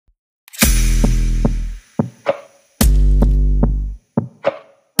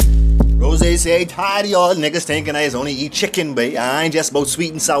Rose say, tired of y'all niggas thinking I only eat chicken, babe. I ain't just about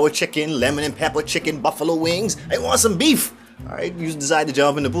sweet and sour chicken, lemon and pepper chicken, buffalo wings. I want some beef. Alright, you decide to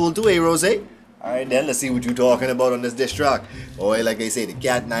jump in the pool too, Rose? Alright then, let's see what you talking about on this diss track. Boy, like I say, the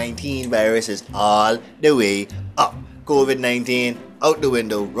Cat-19 virus is all the way up. COVID-19 out the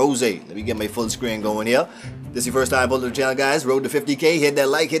window. Rose, let me get my full screen going here. This is your first time to the channel, guys. Road to 50K. Hit that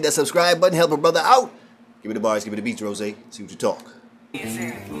like, hit that subscribe button. Help a brother out. Give me the bars, give me the beats, Rose. See what you talk.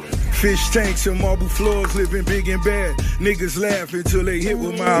 Fish tanks and marble floors, living big and bad. Niggas laugh until they hit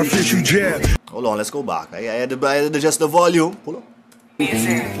with my official jab. Hold on, let's go back. I had to adjust the volume. Pull up.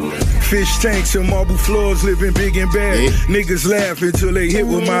 Fish tanks and marble floors, living big and bad. Yeah. Niggas laugh until they hit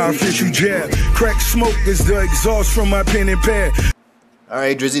with my official jab. Crack smoke is the exhaust from my pen and pad.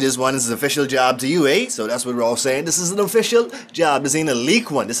 Alright, Drizzy, this one is an official job to you, eh? So that's what we're all saying. This is an official job. This ain't a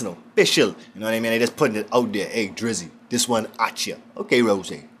leak one. This is an official. You know what I mean? They just putting it out there. Hey, Drizzy, this one at you. Okay,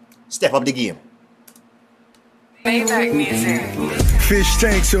 Rose. Step up the game. Fish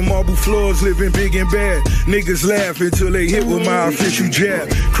tanks and marble floors, living big and bad. Niggas laugh until they hit with my official jab.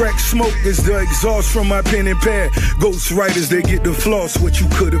 Crack smoke is the exhaust from my pen and pad. Ghost writers, they get the floss, what you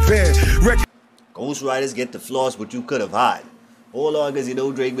could have had. Ghost writers get the floss, what you could have had. Hold on, because you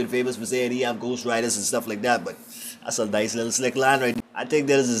know Drake been famous for saying he have ghost writers and stuff like that, but that's a nice little slick line right there. I think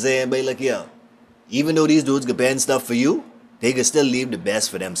that is a saying, but look here. Even though these dudes can pen stuff for you, they can still leave the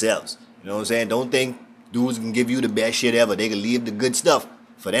best for themselves. You know what I'm saying? Don't think dudes can give you the best shit ever. They can leave the good stuff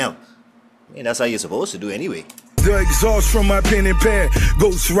for them. I mean, that's how you're supposed to do anyway. The exhaust from my pen and pad.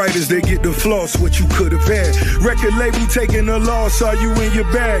 Ghost writers, they get the floss, what you could have had. Record label taking a loss, are you in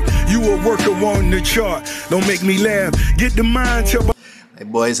your bag? You a worker on the chart, don't make me laugh. Get the mind to... My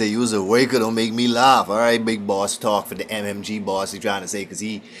boy say you was a worker, don't make me laugh. Alright, big boss talk for the MMG boss, he trying to say, because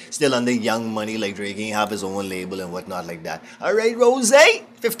he still under Young Money like Drake, he ain't have his own label and whatnot like that. Alright, Rose,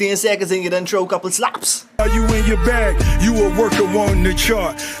 15 seconds and you done throw a couple slaps. Are you in your bag? You a worker on the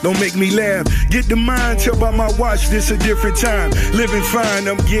chart, don't make me laugh. Get the mind to by my watch, this a different time. Living fine,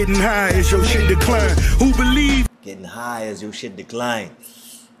 I'm getting high as your shit decline. Who believe? Getting high as your shit decline.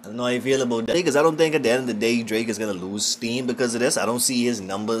 I don't know how you feel about that, because I don't think at the end of the day Drake is going to lose steam because of this. I don't see his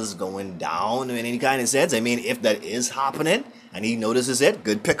numbers going down in any kind of sense. I mean, if that is happening and he notices it,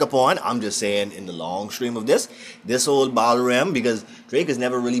 good pick up on. I'm just saying in the long stream of this whole battle ram, because Drake has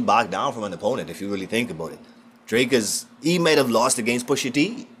never really backed down from an opponent if you really think about it. Drake he might have lost against Pusha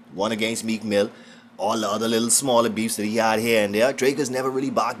T, won against Meek Mill, all the other little smaller beefs that he had here and there. Drake has never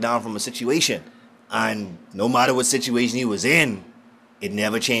really backed down from a situation. And no matter what situation he was in, it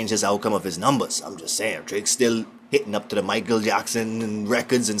never changed his outcome of his numbers. I'm just saying, Drake's still hitting up to the Michael Jackson and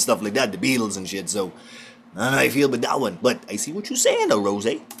records and stuff like that, the Beatles and shit, so I don't know how I feel about that one. But I see what you're saying though, Rose.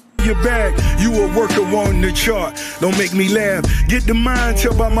 Your bag, you a worker on the chart, don't make me laugh. Get the mind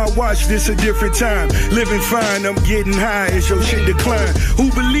to by my watch, this a different time. Living fine, I'm getting high as your shit decline.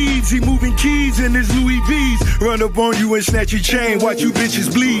 Who believes he moving keys in his Louis V's? Run up on you and snatch your chain, watch you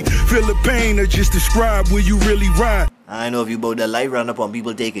bitches bleed. Feel the pain or just describe where you really ride. I know if you about that life, run up on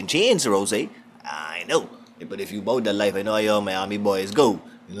people taking chains, Rose. I know. But if you about that life, I know how y'all Miami boys go.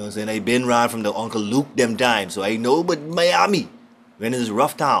 You know what I'm saying? I been around from the Uncle Luke them times, so I know but Miami. When it's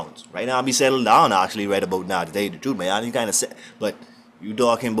rough towns. Right now, I be settled down actually right about now, to tell you the truth. Miami kind of set. But you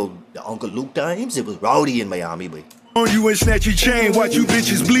talking about the Uncle Luke times? It was rowdy in Miami, boy. On you and snatch your chain, watch you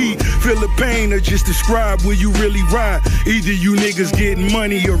bitches bleed. Feel the pain or just describe where you really ride. Either you niggas getting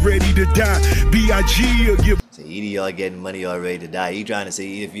money or ready to die. B.I.G. or give. So either y'all getting money or ready to die. He trying to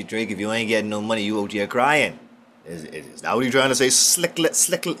say if you Drake, if you ain't getting no money, you out here crying. Is that what you trying to say? Slick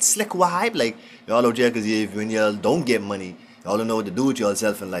vibe? Like y'all out here because when y'all don't get money, y'all don't know what to do with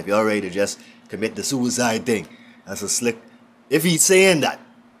yourself in life. Y'all ready to just commit the suicide thing. That's a slick. If he's saying that,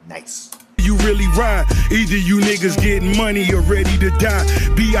 nice. You really ride. Either you niggas getting money or ready to die.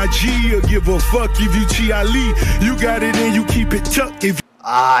 B.I.G. or give a fuck if you Chi Ali. You got it and you keep it tucked. If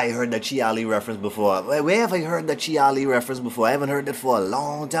I heard that Chi Ali reference before. Where have I heard that Chi Ali reference before? I haven't heard that for a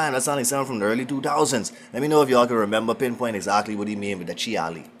long time. That sounded from the early 2000s. Let me know if y'all can remember, pinpoint exactly what he mean with the Chi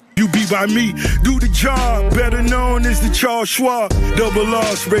Ali. You be by me, do the job, better known as the Charles Schwab. Double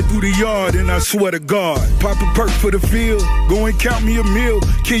R spread through the yard, and I swear to God, pop a perk for the field, go and count me a meal,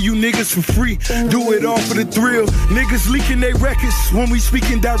 kill you niggas for free, do it all for the thrill. Niggas leaking their records when we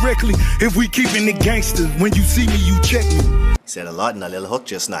speaking directly. If we keeping the gangster, when you see me, you check me. He said a lot in that little hook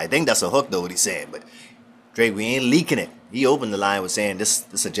just now. I think that's a hook though, what he said, but Drake, we ain't leaking it. He opened the line with saying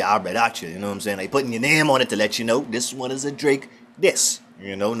this a job right at you, you know what I'm saying? Like putting your name on it to let you know this one is a Drake this.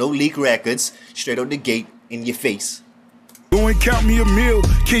 You know, no leak records, straight out the gate, in your face. Go and count me a meal,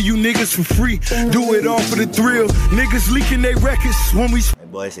 kill you niggas for free, do it all for the thrill. Niggas leaking their records when we...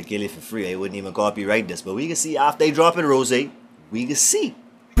 boy said kill it for free. They wouldn't even copyright this. But we can see after they drop it, Rose, we can see.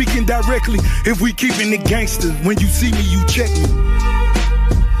 Speaking directly, if we keeping it gangster, when you see me, you check me.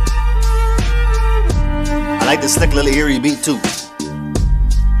 I like the slick little eerie beat too.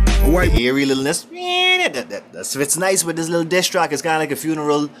 White The eerie littleness. That fits nice with this little diss track. It's kind of like a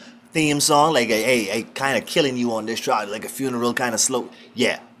funeral theme song. Like, hey, kind of killing you on this track. Like a funeral kind of slow.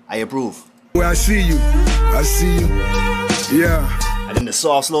 Yeah, I approve. where I see you, yeah. And then the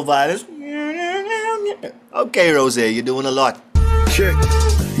soft, slow violins. Okay, Rose, you're doing a lot. Check.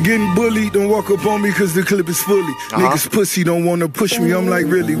 Getting bullied, don't walk up on me cause the clip is fully. Niggas pussy don't wanna push me, I'm like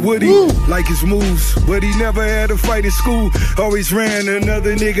really Woody. Like his moves, but he never had a fight in school. Always ran,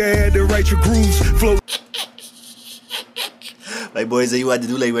 another nigga had to write your grooves. Flow. Like boys that you had to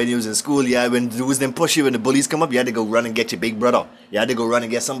do like when you was in school, yeah, when dudes then push you and the bullies come up, you had to go run and get your big brother. You had to go run and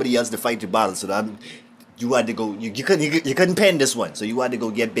get somebody else to fight your battle. So that you had to go, you couldn't pen this one. So you had to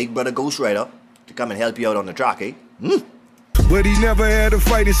go get big brother Ghost Rider to come and help you out on the track, eh? But he never had a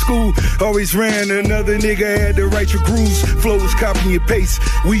fight in school. Always ran, another nigga had to write your grooves. Flow was copy and paste.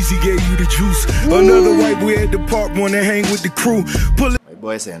 Weezy gave you the juice. Another white boy at the park wanna hang with the crew. Pull it.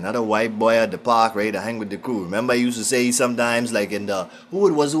 Boy say another white boy at the park ready to hang with the crew. Remember I used to say sometimes like in the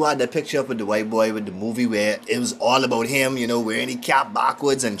who had that picture up with the white boy with the movie where it was all about him, you know, wearing his cap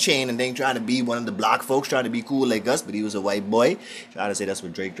backwards and chain and then trying to be one of the black folks, trying to be cool like us, but he was a white boay. Trying to say that's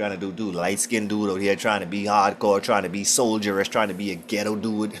what Drake trying to do, dude. Light skinned dude out here trying to be hardcore, trying to be soldierish, trying to be a ghetto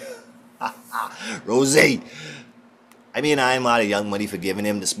dude. Rose. I mean, I'm out of Young Money for giving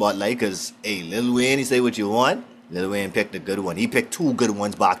him the spotlight because, hey, Lil Wayne, you say what you want. Lil Wayne picked a good one. He picked two good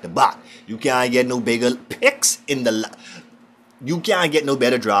ones back to back. You can't get no bigger picks in the... You can't get no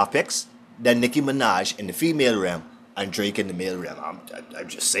better draft picks than Nicki Minaj in the female realm and Drake in the male realm. I'm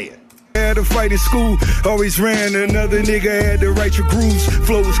just saying. Had a fight in school, always ran, another nigga had to write your grooves.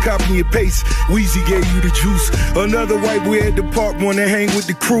 Flow was copy and paste, Weezy gave you the juice. Another white boy at the park wanna hang with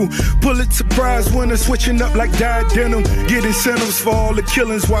the crew. Pulitzer Prize winner, switching up like dyed denim. Get incentives for all the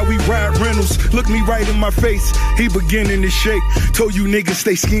killings while we ride rentals. Look me right in my face, he beginning to shake. Told you niggas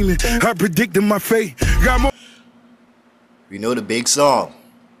stay scheming, I predicted my fate. Got more. We know the big song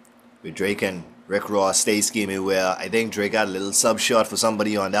with Drake and Rick Ross, Stay Scheming, where I think Drake got a little sub shot for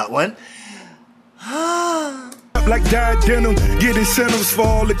somebody on that one. Like dyed denim, get incentives for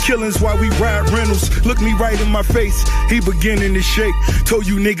all the killings while we ride rentals. Look me right in my face, he beginning to shake. Told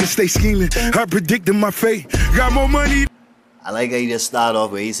you niggas stay scheming, I predicted my fate. Got more money. I like how he just started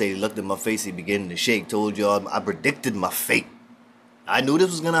off where he said he looked at my face, he beginning to shake. Told y'all I predicted my fate. I knew this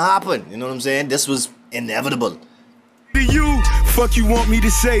was gonna happen, you know what I'm saying? This was inevitable. To you, fuck you want me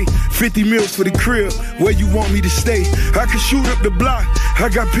to say 50 mils for the crib, where you want me to stay. I can shoot up the block, I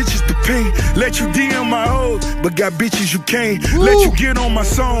got bitches to pay. Let you DM my hoes, but got bitches you can't. Let you get on my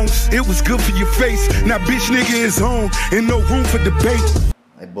songs, it was good for your face. Now bitch nigga is home, and no room for debate.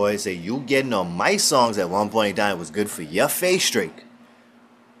 My boy say you getting on my songs at one point in time was good for your face, Drake.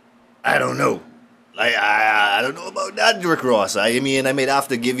 I don't know. Like, I don't know about that, Rick Ross. I mean, I may have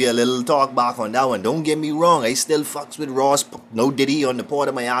to give you a little talk back on that one. Don't get me wrong. I still fucks with Ross. No Diddy on the Port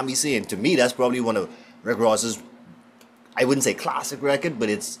of Miami scene. To me, that's probably one of Rick Ross's, I wouldn't say classic record, but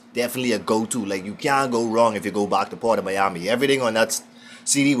it's definitely a go-to. Like, you can't go wrong if you go back to Port of Miami. Everything on that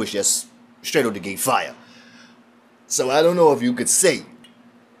CD was just straight out the gate fire. So I don't know if you could say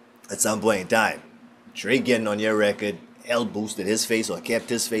at some point in time, Drake getting on your record boosted his face or kept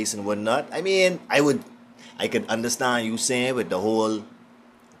his face and whatnot. I mean, I could understand you saying with the whole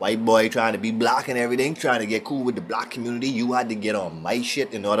white boy trying to be black and everything, trying to get cool with the black community. You had to get on my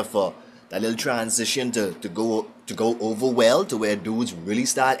shit in order for that little transition to go over well, to where dudes really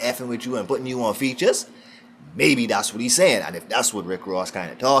start effing with you and putting you on features. Maybe that's what he's saying, and if that's what Rick Ross kind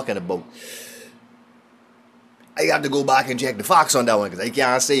of talking about, I got to go back and check the facts on that one because I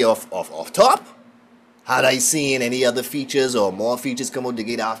can't say off top. Had I seen any other features or more features come out the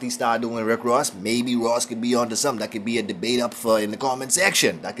gate after he started doing Rick Ross, maybe Ross could be onto something. That could be a debate up for in the comment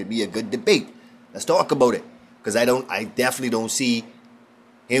section. That could be a good debate. Let's talk about it. Because I definitely don't see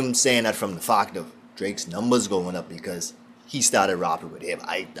him saying that from the fact of Drake's numbers going up because he started rapping with him.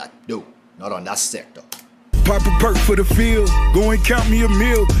 No, not on that sector. Pop a perk for the field, go and count me a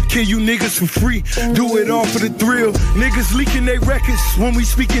meal. Kill you niggas for free, do it all for the thrill. Niggas leaking their records when we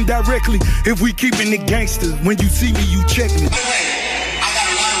speaking directly. If we keeping it gangster, when you see me, you check me. By the way, I got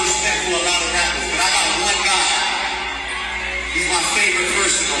a lot of respect for a lot of rappers, but I got one guy. He's my favorite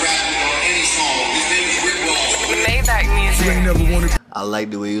person to rap with on any song. His name is Rick Ross. Maybach music. You ain't never wanna. I like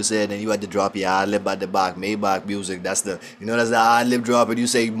the way you said, and you had to drop your ad-lib at the back. Maybach music, that's the ad-lib drop, and you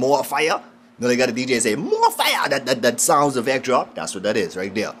say more fire. No, they got a DJ say, more fire. yeah, that sounds effect drop. That's what that is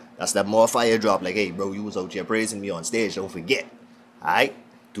right there. That's that more fire drop. Like, hey, bro, you was out here praising me on stage. Don't forget. Alright?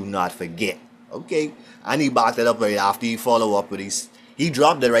 Do not forget. Okay. And he backed it up right after he follow up with his. He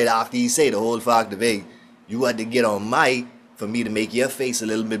dropped it right after he said the whole fact of, hey, you had to get on my for me to make your face a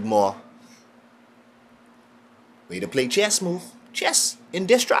little bit more. Way to play chess move. Chess in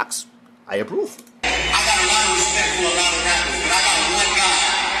diss tracks. I approve. I got a lot of respect for a lot of rappers, but I got one guy.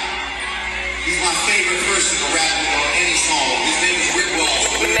 He's my favorite person to rap with on any song. His name is Rick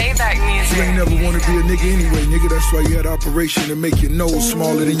Ross. Maybach music. You ain't never want to be a nigga anyway, nigga. That's why you had operation to make your nose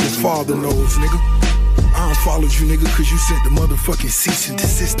smaller than your father nose, nigga. I unfollowed you, nigga, cause you sent the motherfucking cease and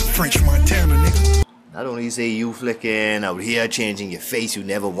desist to French Montana, nigga. Not only say you flicking out here changing your face, you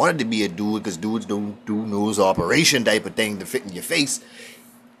never wanted to be a dude because dudes don't do nose operation type of thing to fit in your face.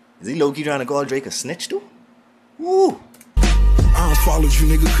 Is he low-key trying to call Drake a snitch too? Woo! I unfollowed you,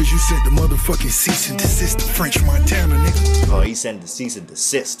 nigga, cause you sent the motherfucking cease and desist to French Montana, nigga. Oh, he sent the cease and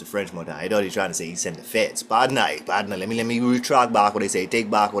desist to French Montana. I thought he was trying to say he sent the feds. Pardon, let me retract back what they say. Take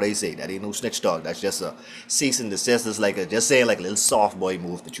back what they say. That ain't no snitch talk. That's just a cease and desist. It's like just saying like a little soft boy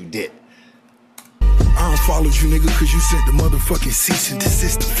move that you did. I unfollowed you, nigga, cause you sent the motherfucking cease and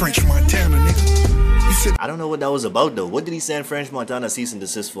desist to French Montana, nigga. You said I don't know what that was about though. What did he send French Montana cease and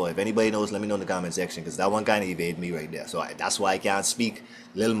desist for? If anybody knows, let me know in the comment section, because that one kind of evaded me right there. So that's why I can't speak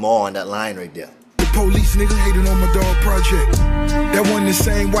a little more on that line right there. the police, nigga, hating on my dog project. That wasn't the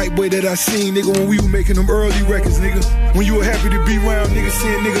same white boy that I seen, nigga, when we were making them early records, nigga. When you were happy to be around, nigga,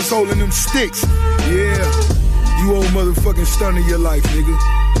 seeing niggas holding them sticks. Yeah, you old motherfucking stun of your life, nigga.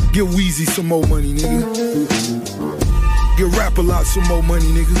 Give Weezy some more money, nigga. Give Rap a lot some more money,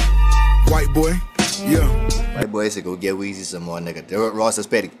 nigga. White boy, yeah. White boy said go get Weezy some more, nigga. Ross is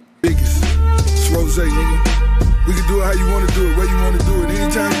petty. Biggest, it's Rose, nigga. We can do it how you want to do it, where you want to do it,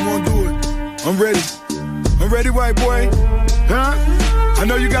 anytime you want to do it. I'm ready. I'm ready, white boy. Huh? I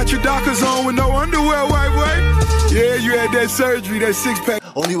know you got your Dockers on with no underwear, white boy. Yeah, you had that surgery, that six-pack.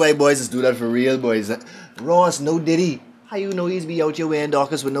 Only white boys just do that for real, boys. Ross, no Diddy. How you know he's be out here wearing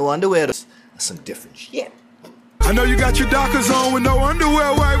Dockers with no underwear? That's some different shit. I know you got your Dockers on with no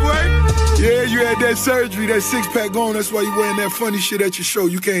underwear, white boy. Yeah, you had that surgery, that six-pack on. That's why you wearing that funny shit at your show.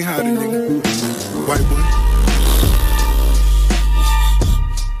 You can't hide it, nigga. White boy.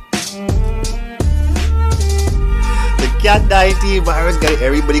 Cat 19 virus got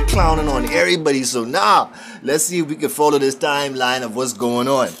everybody clowning on everybody. So now, let's see if we can follow this timeline of what's going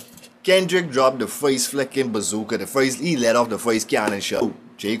on. Kendrick dropped the first flicking bazooka. He let off the first cannon shot.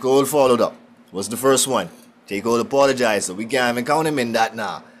 J. Cole followed up. What's the first one? J. Cole apologized, so we can't even count him in that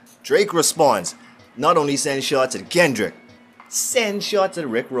now. Drake responds. Not only send shots at Kendrick, send shots at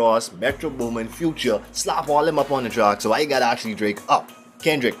Rick Ross, Metro Boomin, Future, slap all them up on the track. So I gotta actually Drake up.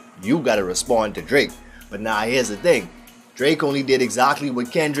 Kendrick, you gotta respond to Drake. But now here's the thing. Drake only did exactly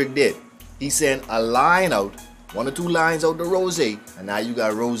what Kendrick did. He sent a line out, 1 or 2 lines out to Rose, and now you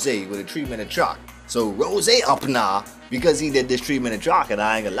got Rose with a 3-minute track. So Rose up now because he did this 3-minute track, and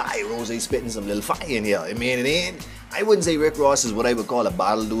I ain't gonna lie, Rose spitting some little fire in here. I mean, it ain't. I wouldn't say Rick Ross is what I would call a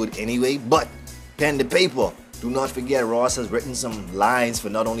battle dude anyway, but pen to paper. Do not forget Ross has written some lines for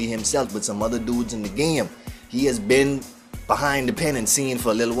not only himself but some other dudes in the game. He has been behind the pen and scene for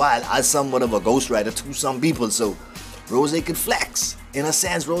a little while as somewhat of a ghostwriter to some people, so Rose could flex. In a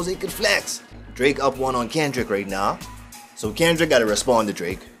sense, Rose could flex. Drake up 1 on Kendrick right now. So Kendrick gotta respond to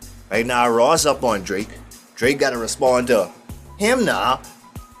Drake. Right now, Ross up on Drake. Drake gotta respond to him now.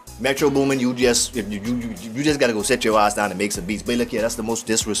 Metro Boomin, you just gotta go set your ass down and make some beats. But look here, that's the most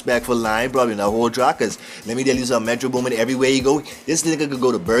disrespectful line probably in the whole track. Cause let me tell you something, Metro Boomin, everywhere you go, this nigga could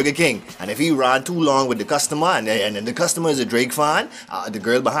go to Burger King, and if he ran too long with the customer, and the customer is a Drake fan, the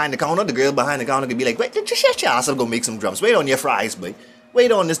girl behind the counter could be like, wait, just shut your ass up, go make some drums. Wait on your fries, boy. Wait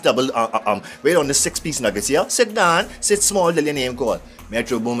on this wait on this 6-piece nuggets here. Sit down, sit small till your name called.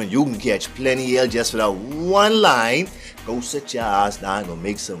 Metro Boomin, you can catch plenty L just for that one line. Go sit your ass down, go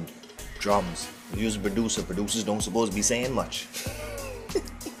make some drums. You're a producer. Producers don't supposed to be saying much.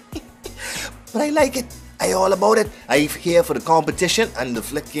 But I like it. I all about it. I'm here for the competition and the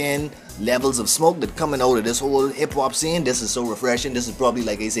flicking levels of smoke that coming out of this whole hip-hop scene. This is so refreshing. This is probably,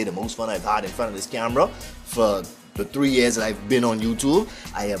 like I say, the most fun I've had in front of this camera for the 3 years that I've been on YouTube.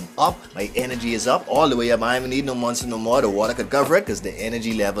 I am up, my energy is up all the way up. I don't even need no monster no more. The water could cover it because the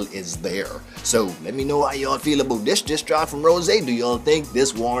energy level is there. So let me know how y'all feel about this drop from Rose. Do y'all think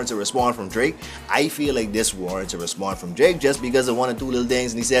this warrants a response from Drake? I feel like this warrants a response from Drake just because of one or two little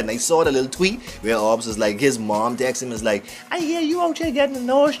things. And he said, and I saw the little tweet where Orbs was like, his mom texted him, is like, I hear you out here getting a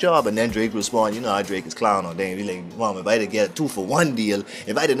nose job. And then Drake responded, you know how Drake is clown on damn. He's like, mom, if I didn't get a 2-for-1 deal,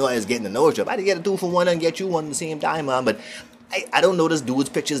 if I didn't know I was getting a nose job, I'd get a 2-for-1 and get you one at the same time, man. But I don't notice dudes'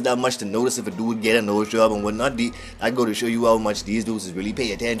 pictures that much to notice if a dude get a nose job and whatnot. I go to show you how much these dudes is really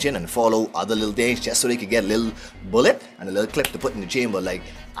pay attention and follow other little things just so they could get a little bullet and a little clip to put in the chamber. Like,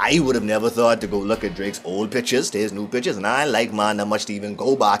 I would have never thought to go look at Drake's old pictures to his new pictures, and I like mine that much to even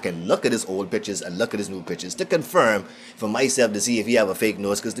go back and look at his old pictures and look at his new pictures to confirm for myself to see if he have a fake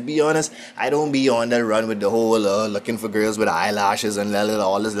nose. Because to be honest, I don't be on that run with the whole looking for girls with eyelashes and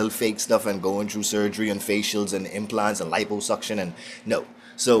all this little fake stuff and going through surgery and facials and implants and liposuction and no.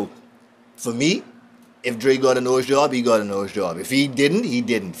 So for me, if Drake got a nose job, he got a nose job. If he didn't, he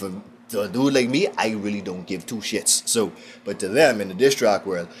didn't. For a dude like me, I really don't give two shits. So, but to them in the diss track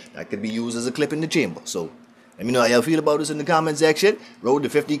world, that could be used as a clip in the chamber. So, let me know how y'all feel about this in the comment section. Road to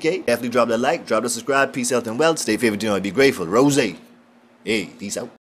 50K. Definitely drop that like, drop the subscribe. Peace, health, and wealth. Stay favorite, you know, I'd be grateful. Rose. Hey, peace out.